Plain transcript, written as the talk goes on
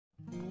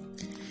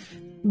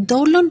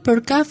Dolën për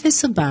kafe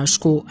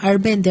sëbashku,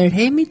 Arben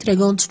Derhemi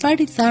tregon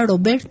çfarë i tha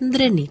Robert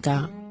Ndrenika.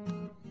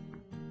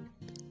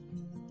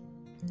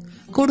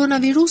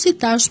 Koronavirusi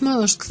tashmë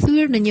është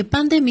kthyer në një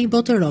pandemi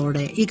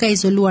botërore, i ka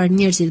izoluar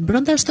njerëzit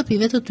brenda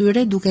shtëpive të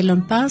tyre duke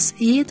lënë pas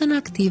jetën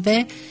aktive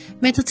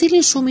me të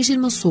cilin shumë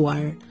ishin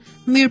mësuar.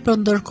 Mirë, por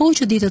ndërkohë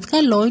që ditët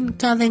kalojnë,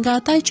 ka dhe nga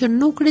ata që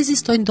nuk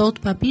rezistojnë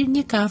dot pa pirë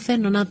një kafe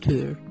në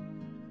natyrë.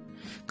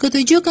 Këtë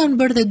gjë kanë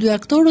bërë dhe dy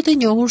aktorët e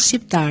njohur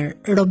shqiptar,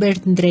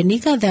 Robert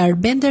Ndrenika dhe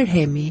Arben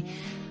Derhemi.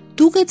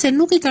 Duket se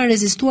nuk i kanë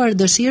rezistuar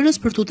dëshirës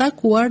për t'u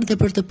takuar dhe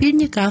për të pirë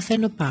një kafe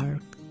në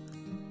park.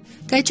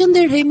 Ka qenë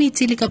Derhemi i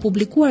cili ka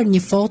publikuar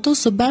një foto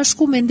së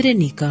bashku me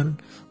Ndrenikën,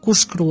 ku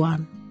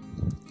shkruan: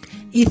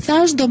 "I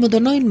thash do më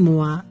dënojnë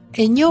mua,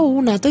 e njoh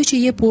unë atë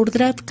që jep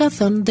urdhrat", ka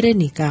thënë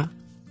Ndrenika.